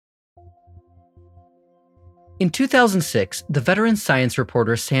In 2006, the veteran science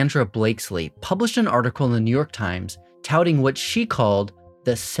reporter Sandra Blakesley published an article in the New York Times touting what she called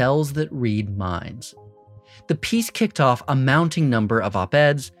the cells that read minds. The piece kicked off a mounting number of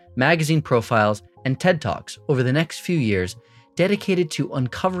op-eds, magazine profiles, and TED Talks over the next few years dedicated to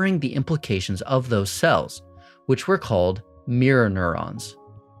uncovering the implications of those cells, which were called mirror neurons.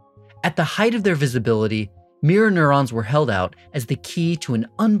 At the height of their visibility, mirror neurons were held out as the key to an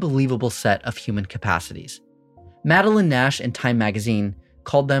unbelievable set of human capacities. Madeline Nash in Time magazine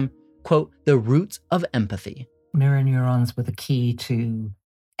called them, quote, the roots of empathy. Mirror neurons were the key to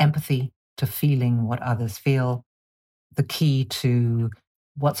empathy, to feeling what others feel, the key to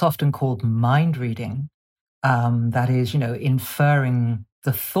what's often called mind reading, that is, inferring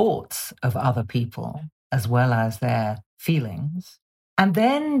the thoughts of other people as well as their feelings. And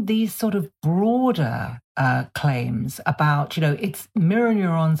then these sort of broader claims about, it's mirror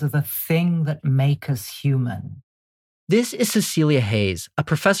neurons are the thing that make us human. This is Cecilia Hayes, a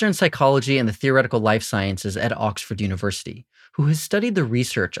professor in psychology and the theoretical life sciences at Oxford University, who has studied the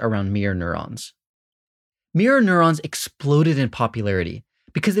research around mirror neurons. Mirror neurons exploded in popularity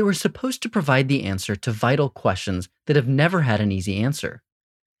because they were supposed to provide the answer to vital questions that have never had an easy answer.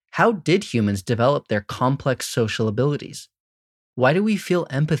 How did humans develop their complex social abilities? Why do we feel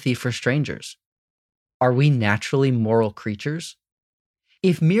empathy for strangers? Are we naturally moral creatures?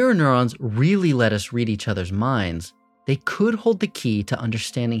 If mirror neurons really let us read each other's minds, they could hold the key to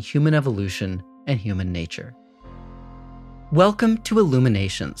understanding human evolution and human nature. Welcome to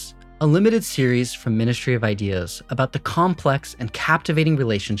Illuminations, a limited series from Ministry of Ideas about the complex and captivating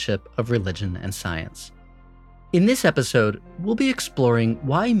relationship of religion and science. In this episode, we'll be exploring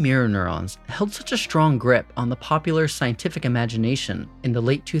why mirror neurons held such a strong grip on the popular scientific imagination in the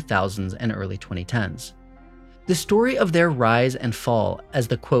late 2000s and early 2010s. The story of their rise and fall as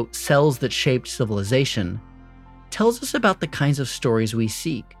the, quote, cells that shaped civilization tells us about the kinds of stories we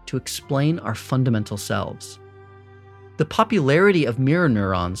seek to explain our fundamental selves. The popularity of mirror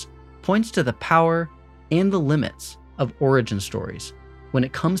neurons points to the power and the limits of origin stories when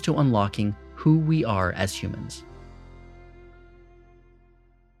it comes to unlocking who we are as humans.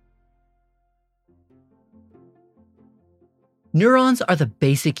 Neurons are the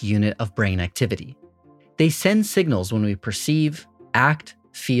basic unit of brain activity. They send signals when we perceive, act,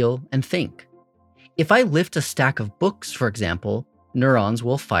 feel, and think. If I lift a stack of books, for example, neurons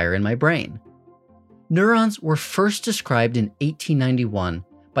will fire in my brain. Neurons were first described in 1891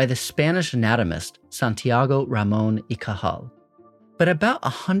 by the Spanish anatomist Santiago Ramón y Cajal. But about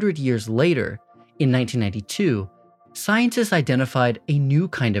 100 years later, in 1992, scientists identified a new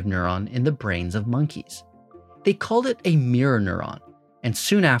kind of neuron in the brains of monkeys. They called it a mirror neuron, and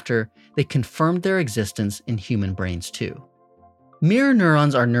soon after, they confirmed their existence in human brains too. Mirror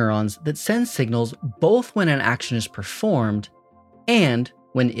neurons are neurons that send signals both when an action is performed and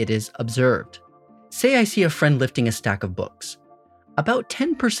when it is observed. Say I see a friend lifting a stack of books. About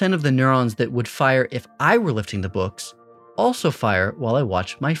 10% of the neurons that would fire if I were lifting the books also fire while I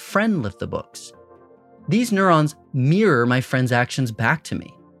watch my friend lift the books. These neurons mirror my friend's actions back to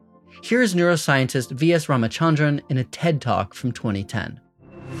me. Here is neuroscientist V.S. Ramachandran in a TED Talk from 2010.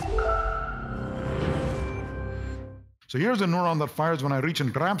 So here's a neuron that fires when I reach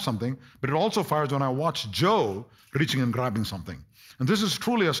and grab something, but it also fires when I watch Joe reaching and grabbing something. And this is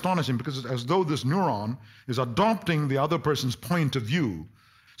truly astonishing because it's as though this neuron is adopting the other person's point of view.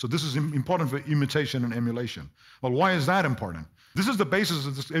 So this is important for imitation and emulation. Well, why is that important? This is the basis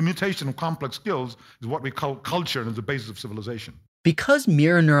of this imitation of complex skills, is what we call culture and is the basis of civilization. Because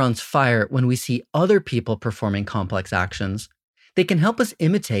mirror neurons fire when we see other people performing complex actions, they can help us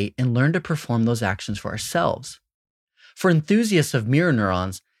imitate and learn to perform those actions for ourselves. For enthusiasts of mirror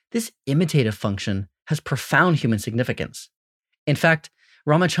neurons, this imitative function has profound human significance. In fact,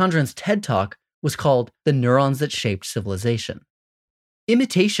 Ramachandran's TED Talk was called The Neurons That Shaped Civilization.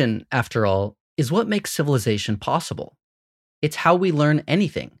 Imitation, after all, is what makes civilization possible. It's how we learn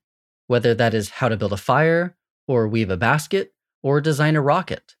anything, whether that is how to build a fire, or weave a basket, or design a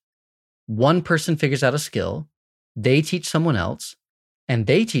rocket. One person figures out a skill, they teach someone else, and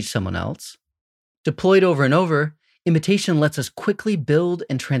they teach someone else. Deployed over and over, imitation lets us quickly build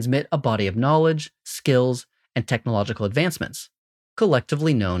and transmit a body of knowledge, skills, and technological advancements,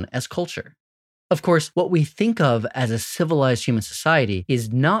 collectively known as culture. Of course, what we think of as a civilized human society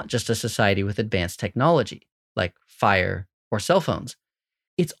is not just a society with advanced technology, like fire or cell phones.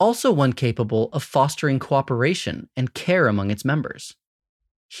 It's also one capable of fostering cooperation and care among its members.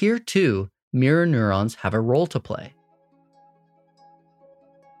 Here, too, mirror neurons have a role to play.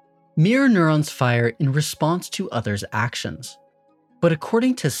 Mirror neurons fire in response to others' actions. But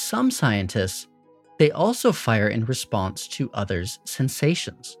according to some scientists, They also fire in response to others'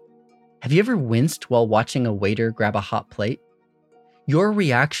 sensations. Have you ever winced while watching a waiter grab a hot plate? Your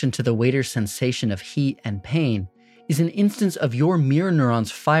reaction to the waiter's sensation of heat and pain is an instance of your mirror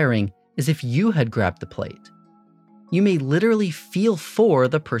neurons firing as if you had grabbed the plate. You may literally feel for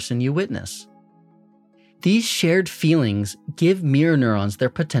the person you witness. These shared feelings give mirror neurons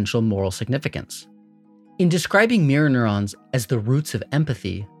their potential moral significance. In describing mirror neurons as the roots of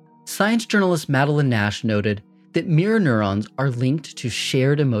empathy, science journalist Madeline Nash noted that mirror neurons are linked to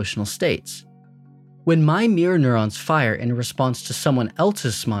shared emotional states. When my mirror neurons fire in response to someone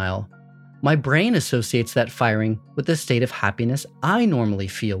else's smile, my brain associates that firing with the state of happiness I normally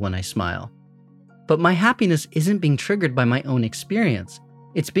feel when I smile. But my happiness isn't being triggered by my own experience,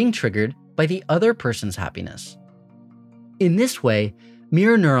 it's being triggered by the other person's happiness. In this way,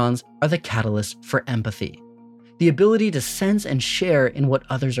 mirror neurons are the catalyst for empathy, the ability to sense and share in what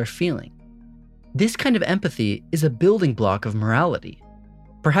others are feeling. This kind of empathy is a building block of morality.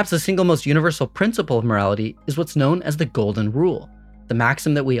 Perhaps the single most universal principle of morality is what's known as the Golden Rule, the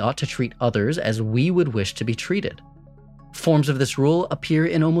maxim that we ought to treat others as we would wish to be treated. Forms of this rule appear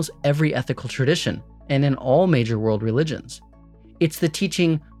in almost every ethical tradition and in all major world religions. It's the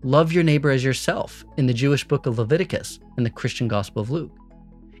teaching, love your neighbor as yourself, in the Jewish book of Leviticus and the Christian Gospel of Luke.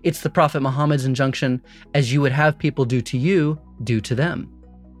 It's the Prophet Muhammad's injunction, as you would have people do to you, do to them.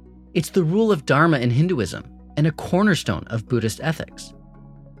 It's the rule of Dharma in Hinduism and a cornerstone of Buddhist ethics.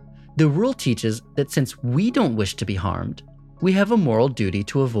 The rule teaches that since we don't wish to be harmed, we have a moral duty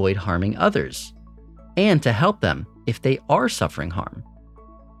to avoid harming others, and to help them if they are suffering harm.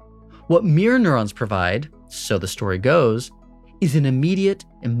 What mirror neurons provide, so the story goes, is an immediate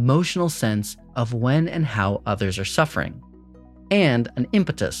emotional sense of when and how others are suffering, and an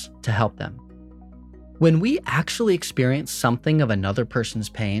impetus to help them. When we actually experience something of another person's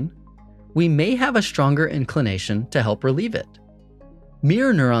pain, we may have a stronger inclination to help relieve it.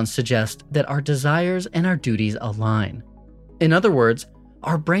 Mirror neurons suggest that our desires and our duties align. In other words,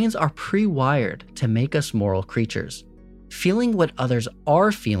 our brains are pre-wired to make us moral creatures. Feeling what others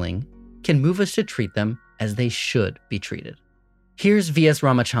are feeling can move us to treat them as they should be treated. Here's V.S.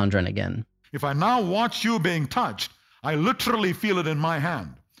 Ramachandran again. If I now watch you being touched, I literally feel it in my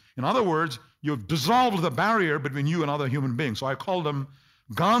hand. In other words, you've dissolved the barrier between you and other human beings. So I call them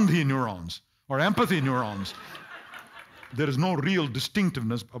Gandhi neurons or empathy neurons. There is no real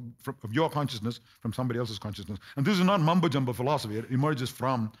distinctiveness of your consciousness from somebody else's consciousness. And this is not mumbo-jumbo philosophy. It emerges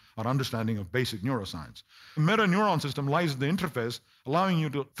from our understanding of basic neuroscience. The mirror neuron system lies at the interface, allowing you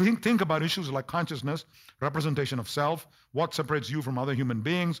to think about issues like consciousness, representation of self, what separates you from other human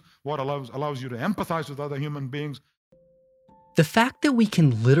beings, what allows you to empathize with other human beings. The fact that we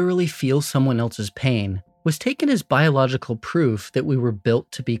can literally feel someone else's pain was taken as biological proof that we were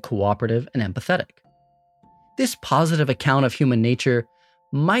built to be cooperative and empathetic. This positive account of human nature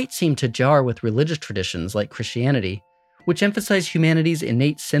might seem to jar with religious traditions like Christianity, which emphasize humanity's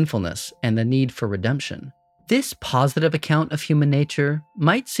innate sinfulness and the need for redemption. This positive account of human nature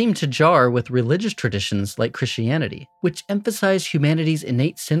might seem to jar with religious traditions like Christianity, which emphasize humanity's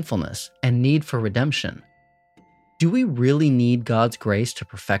innate sinfulness and need for redemption. Do we really need God's grace to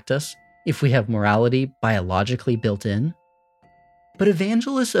perfect us if we have morality biologically built in? But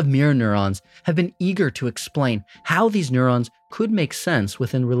evangelists of mirror neurons have been eager to explain how these neurons could make sense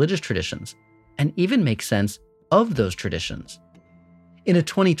within religious traditions, and even make sense of those traditions. In a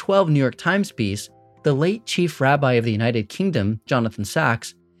 2012 New York Times piece, the late Chief Rabbi of the United Kingdom, Jonathan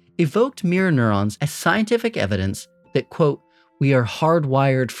Sacks, evoked mirror neurons as scientific evidence that, quote, we are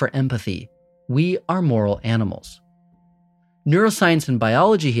hardwired for empathy. We are moral animals. Neuroscience and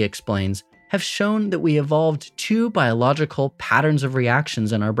biology, he explains, have shown that we evolved two biological patterns of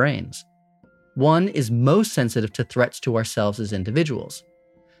reactions in our brains. One is most sensitive to threats to ourselves as individuals.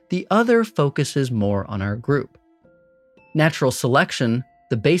 The other focuses more on our group. Natural selection,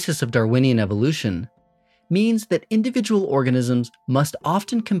 the basis of Darwinian evolution, means that individual organisms must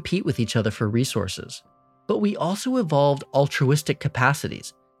often compete with each other for resources. But we also evolved altruistic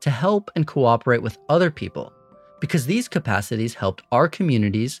capacities to help and cooperate with other people, because these capacities helped our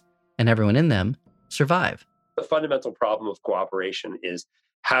communities and everyone in them survive. The fundamental problem of cooperation is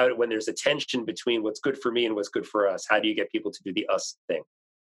how, when there's a tension between what's good for me and what's good for us, how do you get people to do the us thing?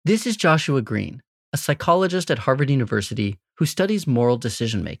 This is Joshua Green, a psychologist at Harvard University who studies moral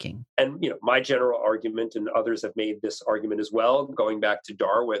decision-making. And my general argument, and others have made this argument as well, going back to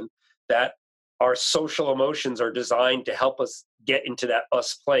Darwin, that our social emotions are designed to help us get into that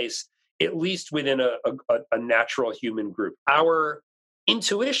us place, at least within a natural human group. Our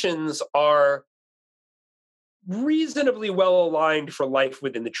intuitions are reasonably well aligned for life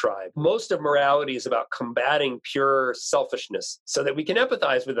within the tribe. Most of morality is about combating pure selfishness so that we can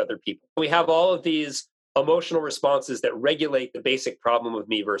empathize with other people. We have all of these emotional responses that regulate the basic problem of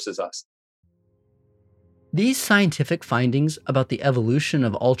me versus us. These scientific findings about the evolution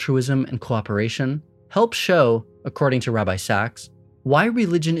of altruism and cooperation help show, according to Rabbi Sachs, why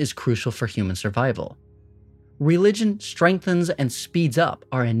religion is crucial for human survival. Religion strengthens and speeds up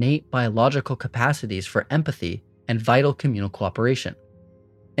our innate biological capacities for empathy and vital communal cooperation.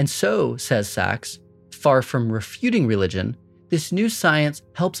 And so, says Sachs, far from refuting religion, this new science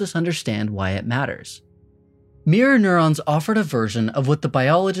helps us understand why it matters. Mirror neurons offered a version of what the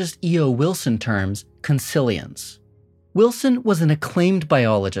biologist E.O. Wilson terms consilience. Wilson was an acclaimed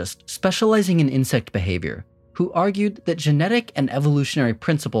biologist specializing in insect behavior who argued that genetic and evolutionary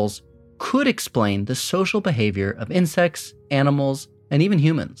principles could explain the social behavior of insects, animals, and even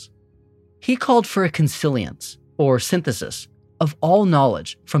humans. He called for a consilience, or synthesis, of all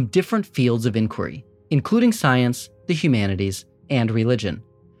knowledge from different fields of inquiry, including science, the humanities, and religion,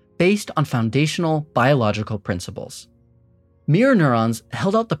 based on foundational biological principles. Mirror neurons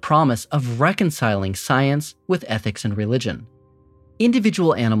held out the promise of reconciling science with ethics and religion.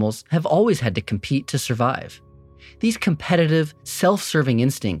 Individual animals have always had to compete to survive. These competitive, self-serving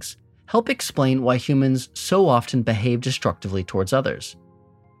instincts help explain why humans so often behave destructively towards others.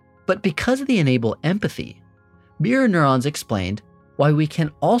 But because they enable empathy, mirror neurons explained why we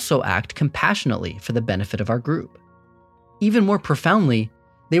can also act compassionately for the benefit of our group. Even more profoundly,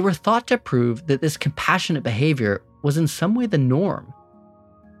 they were thought to prove that this compassionate behavior was in some way the norm.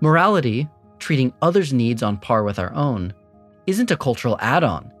 Morality, treating others' needs on par with our own, isn't a cultural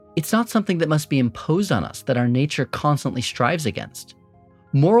add-on. It's not something that must be imposed on us that our nature constantly strives against.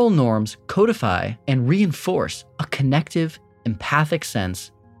 Moral norms codify and reinforce a connective, empathic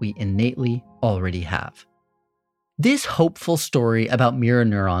sense we innately already have. This hopeful story about mirror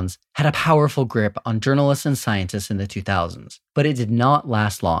neurons had a powerful grip on journalists and scientists in the 2000s, but it did not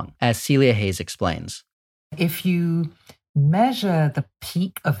last long, as Celia Hayes explains. If you measure the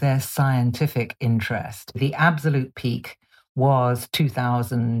peak of their scientific interest, the absolute peak was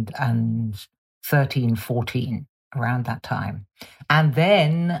 2013-14, around that time. And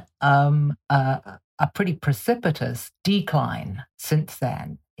then a pretty precipitous decline since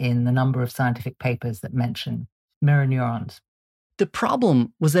then in the number of scientific papers that mention mirror neurons. The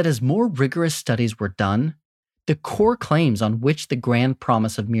problem was that as more rigorous studies were done, the core claims on which the grand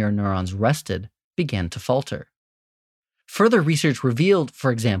promise of mirror neurons rested began to falter. Further research revealed,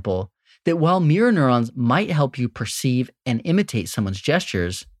 for example, that while mirror neurons might help you perceive and imitate someone's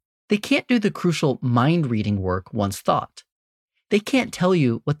gestures, they can't do the crucial mind-reading work once thought. They can't tell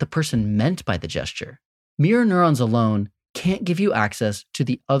you what the person meant by the gesture. Mirror neurons alone can't give you access to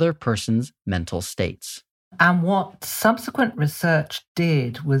the other person's mental states. And what subsequent research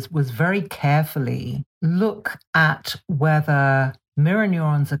did was very carefully look at whether mirror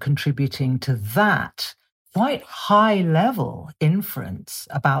neurons are contributing to that quite high-level inference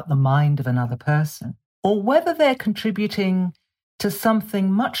about the mind of another person, or whether they're contributing to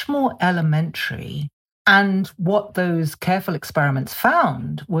something much more elementary. And what those careful experiments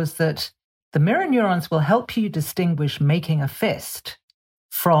found was that the mirror neurons will help you distinguish making a fist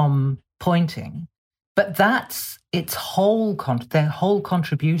from pointing, but that's its their whole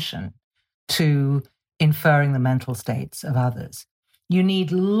contribution to inferring the mental states of others. You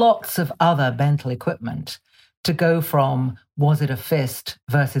need lots of other mental equipment to go from was it a fist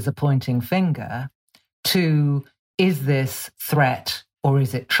versus a pointing finger to is this threat or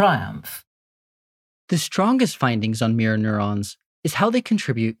is it triumph? The strongest findings on mirror neurons is how they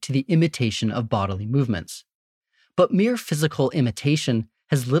contribute to the imitation of bodily movements. But mere physical imitation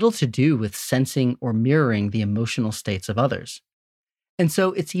has little to do with sensing or mirroring the emotional states of others. And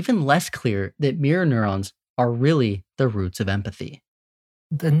so it's even less clear that mirror neurons are really the roots of empathy.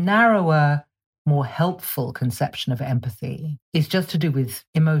 The narrower, more helpful conception of empathy is just to do with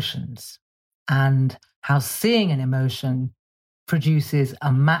emotions and how seeing an emotion produces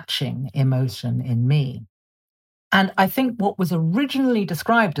a matching emotion in me. And I think what was originally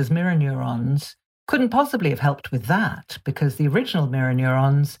described as mirror neurons couldn't possibly have helped with that, because the original mirror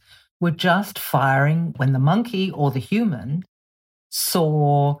neurons were just firing when the monkey or the human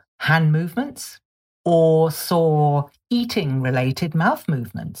saw hand movements or saw eating-related mouth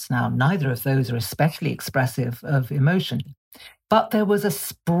movements. Now, neither of those are especially expressive of emotion. But there was a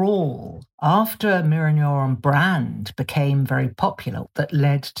sprawl after mirror neuron brand became very popular that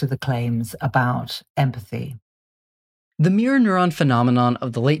led to the claims about empathy. The mirror neuron phenomenon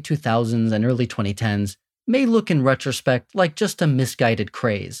of the late 2000s and early 2010s may look in retrospect like just a misguided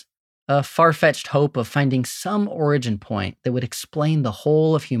craze, a far-fetched hope of finding some origin point that would explain the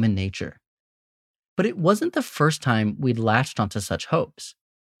whole of human nature. But it wasn't the first time we'd latched onto such hopes.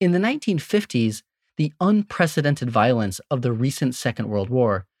 In the 1950s, the unprecedented violence of the recent Second World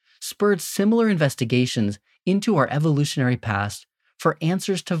War spurred similar investigations into our evolutionary past for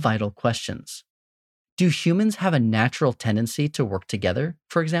answers to vital questions. Do humans have a natural tendency to work together,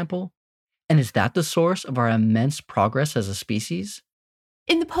 for example? And is that the source of our immense progress as a species?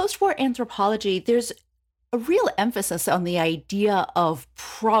 In the post-war anthropology, there's a real emphasis on the idea of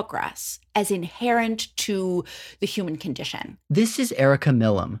progress as inherent to the human condition. This is Erica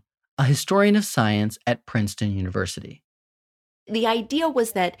Millam, a historian of science at Princeton University. The idea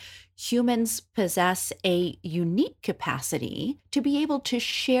was that humans possess a unique capacity to be able to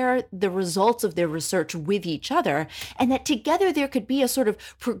share the results of their research with each other, and that together there could be a sort of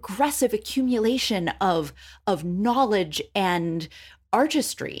progressive accumulation of knowledge and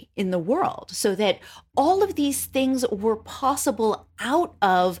artistry in the world, so that all of these things were possible out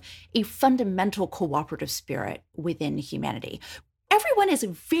of a fundamental cooperative spirit within humanity. Everyone is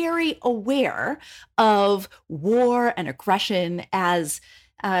very aware of war and aggression as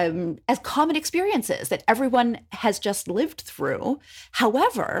common experiences that everyone has just lived through.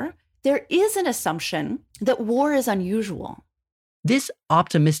 However, there is an assumption that war is unusual. This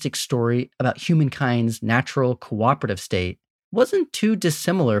optimistic story about humankind's natural cooperative state wasn't too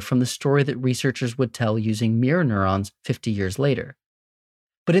dissimilar from the story that researchers would tell using mirror neurons 50 years later.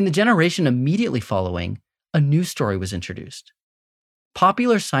 But in the generation immediately following, a new story was introduced.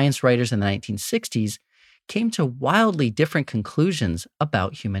 Popular science writers in the 1960s came to wildly different conclusions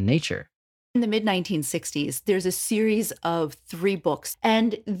about human nature. In the mid-1960s, there's a series of 3 books,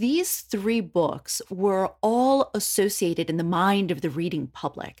 and these 3 books were all associated in the mind of the reading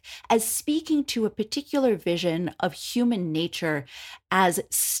public as speaking to a particular vision of human nature as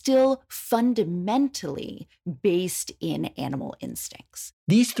still fundamentally based in animal instincts.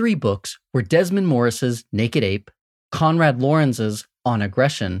 These 3 books were Desmond Morris's Naked Ape, Conrad Lawrence's On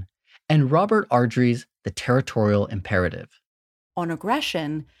Aggression, and Robert Ardrey's The Territorial Imperative. On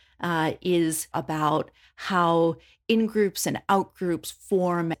Aggression is about how in-groups and out-groups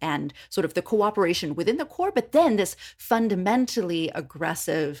form and sort of the cooperation within the core, but then this fundamentally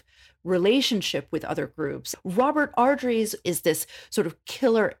aggressive relationship with other groups. Robert Ardrey's is this sort of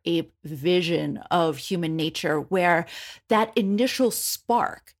killer ape vision of human nature where that initial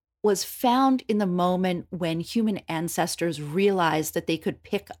spark was found in the moment when human ancestors realized that they could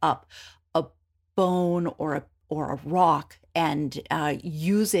pick up a bone or a rock and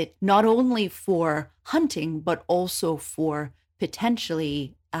use it not only for hunting, but also for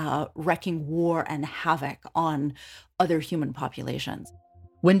potentially wreaking war and havoc on other human populations.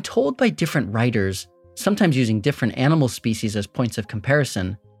 When told by different writers, sometimes using different animal species as points of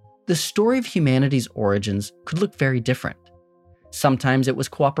comparison, the story of humanity's origins could look very different. Sometimes it was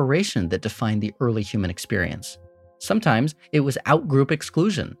cooperation that defined the early human experience. Sometimes it was out-group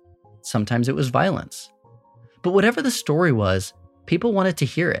exclusion. Sometimes it was violence. But whatever the story was, people wanted to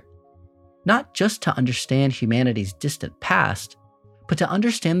hear it. Not just to understand humanity's distant past, but to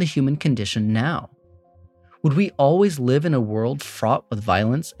understand the human condition now. Would we always live in a world fraught with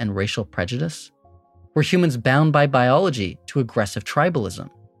violence and racial prejudice? Were humans bound by biology to aggressive tribalism?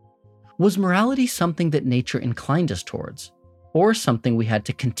 Was morality something that nature inclined us towards, or something we had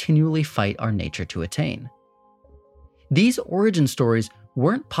to continually fight our nature to attain? These origin stories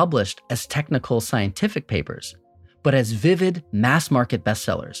weren't published as technical scientific papers, but as vivid mass-market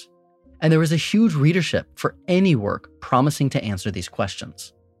bestsellers. And there was a huge readership for any work promising to answer these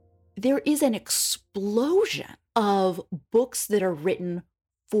questions. There is an explosion of books that are written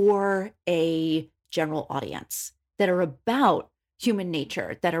for a general audience, that are about human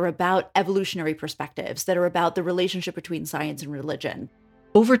nature, that are about evolutionary perspectives, that are about the relationship between science and religion.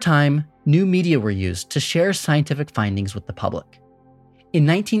 Over time, new media were used to share scientific findings with the public. In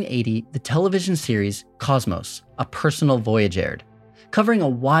 1980, the television series Cosmos, A Personal Voyage aired, covering a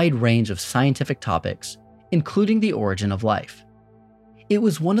wide range of scientific topics, including the origin of life. It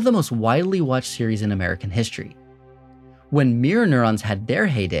was one of the most widely watched series in American history. When mirror neurons had their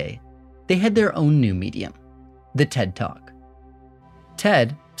heyday, they had their own new medium, the TED Talk.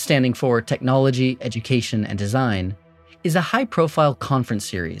 TED, standing for Technology, Education, and Design, is a high-profile conference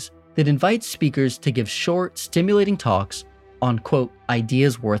series that invites speakers to give short, stimulating talks on, quote,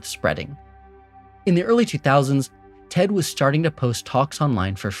 ideas worth spreading. In the early 2000s, TED was starting to post talks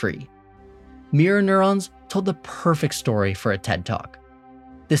online for free. Mirror neurons told the perfect story for a TED Talk.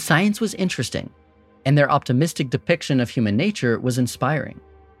 The science was interesting, and their optimistic depiction of human nature was inspiring.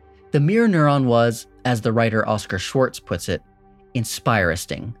 The mirror neuron was, as the writer Oscar Schwartz puts it,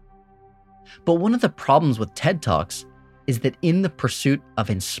 inspiristing. But one of the problems with TED Talks is that in the pursuit of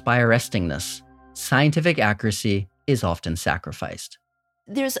inspirestingness, scientific accuracy is often sacrificed.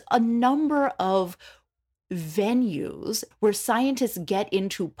 There's a number of venues where scientists get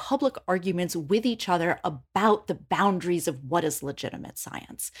into public arguments with each other about the boundaries of what is legitimate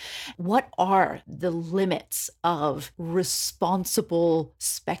science. What are the limits of responsible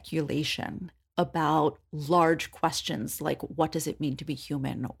speculation about large questions like what does it mean to be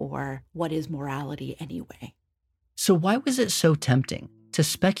human, or what is morality anyway? So why was it so tempting to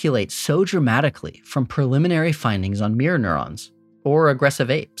speculate so dramatically from preliminary findings on mirror neurons or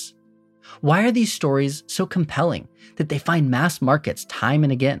aggressive apes? Why are these stories so compelling that they find mass markets time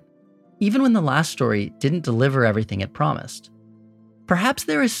and again, even when the last story didn't deliver everything it promised? Perhaps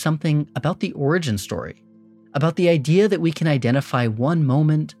there is something about the origin story, about the idea that we can identify one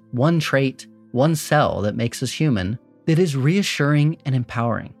moment, one trait, one cell that makes us human, that is reassuring and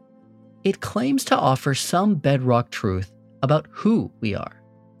empowering. It claims to offer some bedrock truth about who we are,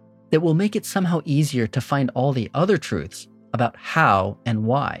 that will make it somehow easier to find all the other truths about how and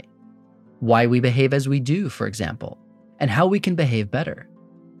why. Why we behave as we do, for example, and how we can behave better.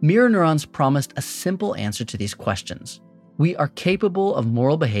 Mirror neurons promised a simple answer to these questions. We are capable of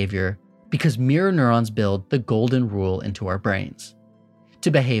moral behavior because mirror neurons build the golden rule into our brains.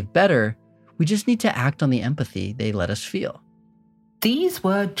 To behave better, we just need to act on the empathy they let us feel. These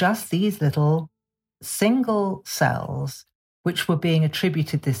were just these little single cells which were being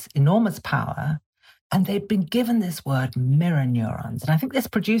attributed this enormous power, and they'd been given this word mirror neurons. And I think this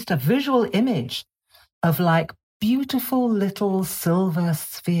produced a visual image of like beautiful little silver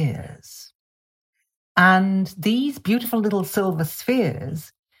spheres. And these beautiful little silver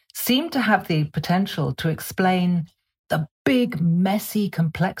spheres seem to have the potential to explain the big, messy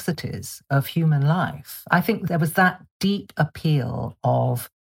complexities of human life. I think there was that deep appeal of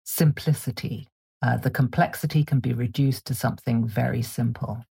simplicity. The complexity can be reduced to something very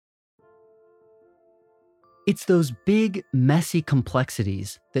simple. It's those big, messy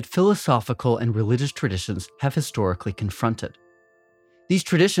complexities that philosophical and religious traditions have historically confronted. These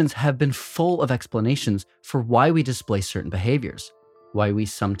traditions have been full of explanations for why we display certain behaviors, why we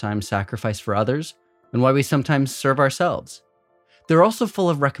sometimes sacrifice for others, and why we sometimes serve ourselves. They're also full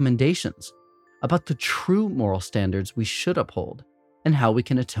of recommendations about the true moral standards we should uphold and how we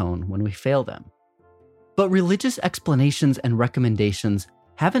can atone when we fail them. But religious explanations and recommendations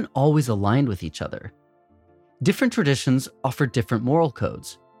haven't always aligned with each other. Different traditions offer different moral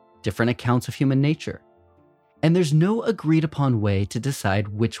codes, different accounts of human nature, and there's no agreed upon way to decide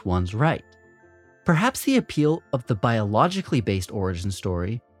which one's right. Perhaps the appeal of the biologically based origin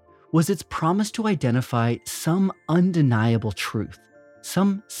story was its promise to identify some undeniable truth,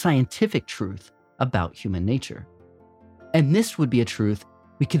 some scientific truth about human nature. And this would be a truth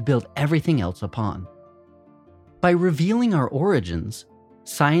we could build everything else upon. By revealing our origins,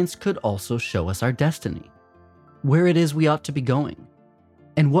 science could also show us our destiny, where it is we ought to be going,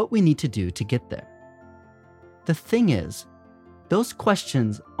 and what we need to do to get there. The thing is, those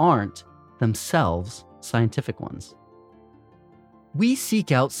questions aren't themselves scientific ones. We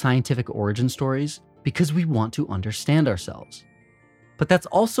seek out scientific origin stories because we want to understand ourselves. But that's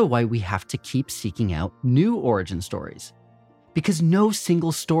also why we have to keep seeking out new origin stories, because no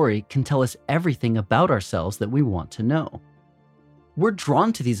single story can tell us everything about ourselves that we want to know. We're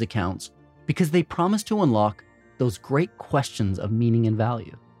drawn to these accounts because they promise to unlock those great questions of meaning and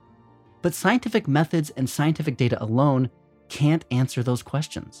value. But scientific methods and scientific data alone can't answer those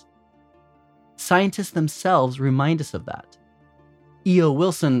questions. Scientists themselves remind us of that. E.O.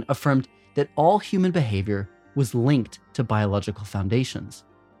 Wilson affirmed that all human behavior was linked to biological foundations.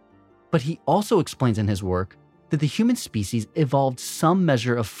 But he also explains in his work that the human species evolved some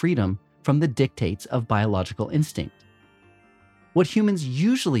measure of freedom from the dictates of biological instinct. What humans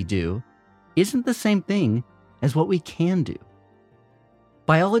usually do isn't the same thing as what we can do.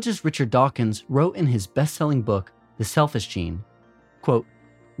 Biologist Richard Dawkins wrote in his best-selling book, The Selfish Gene, quote,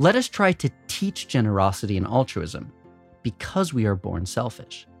 "Let us try to teach generosity and altruism because we are born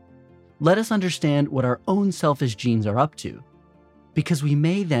selfish. Let us understand what our own selfish genes are up to, because we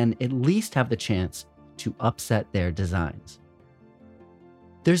may then at least have the chance to upset their designs."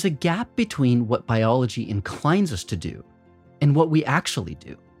 There's a gap between what biology inclines us to do and what we actually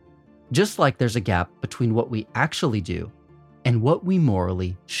do, just like there's a gap between what we actually do and what we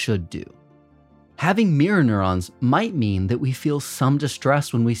morally should do. Having mirror neurons might mean that we feel some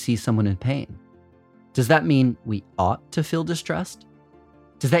distress when we see someone in pain. Does that mean we ought to feel distressed?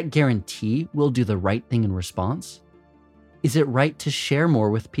 Does that guarantee we'll do the right thing in response? Is it right to share more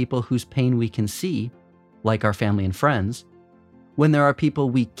with people whose pain we can see, like our family and friends, when there are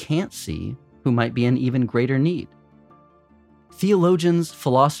people we can't see who might be in even greater need? Theologians,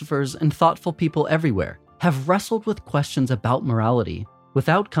 philosophers, and thoughtful people everywhere have wrestled with questions about morality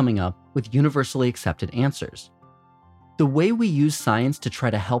without coming up with universally accepted answers. The way we use science to try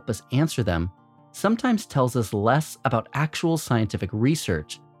to help us answer them sometimes tells us less about actual scientific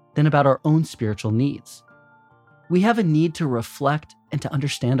research than about our own spiritual needs. We have a need to reflect and to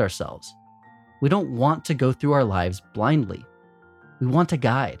understand ourselves. We don't want to go through our lives blindly. We want to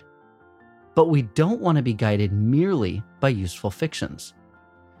guide. But we don't want to be guided merely by useful fictions.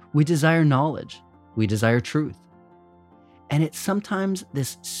 We desire knowledge. We desire truth. And it's sometimes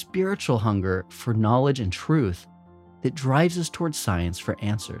this spiritual hunger for knowledge and truth that drives us towards science for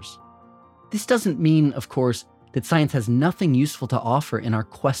answers. This doesn't mean, of course, that science has nothing useful to offer in our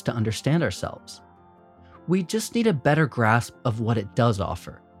quest to understand ourselves. We just need a better grasp of what it does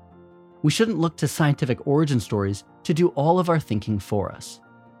offer. We shouldn't look to scientific origin stories to do all of our thinking for us,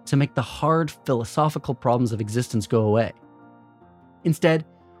 to make the hard philosophical problems of existence go away. Instead,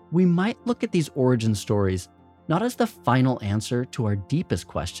 we might look at these origin stories not as the final answer to our deepest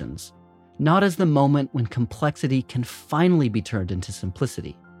questions, not as the moment when complexity can finally be turned into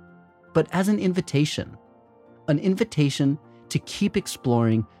simplicity, but as an invitation to keep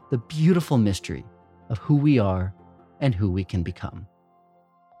exploring the beautiful mystery of who we are and who we can become.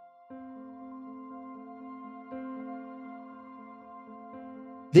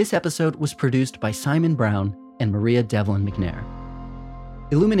 This episode was produced by Simon Brown and Maria Devlin McNair.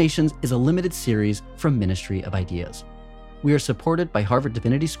 Illuminations is a limited series from Ministry of Ideas. We are supported by Harvard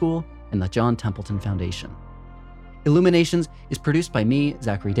Divinity School and the John Templeton Foundation. Illuminations is produced by me,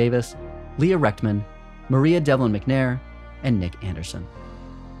 Zachary Davis, Leah Rechtman, Maria Devlin McNair, and Nick Anderson.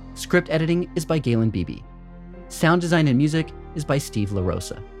 Script editing is by Galen Beebe. Sound design and music is by Steve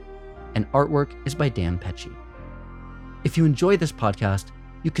LaRosa. And artwork is by Dan Pecci. If you enjoy this podcast,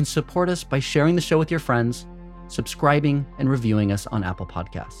 you can support us by sharing the show with your friends, subscribing, and reviewing us on Apple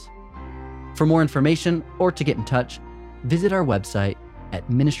Podcasts. For more information or to get in touch, visit our website at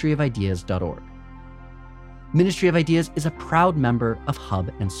ministryofideas.org. Ministry of Ideas is a proud member of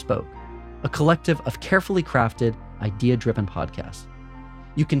Hub and Spoke, a collective of carefully crafted, idea-driven podcasts.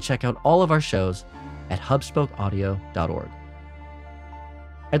 You can check out all of our shows at hubspokeaudio.org.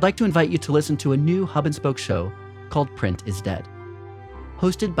 I'd like to invite you to listen to a new Hub and Spoke show called Print is Dead.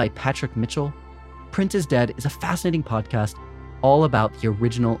 Hosted by Patrick Mitchell, Print is Dead is a fascinating podcast all about the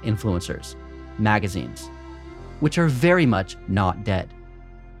original influencers, magazines, which are very much not dead.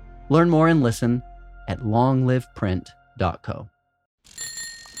 Learn more and listen at longliveprint.co.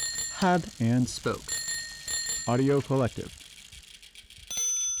 Hub and Spoke Audio Collective.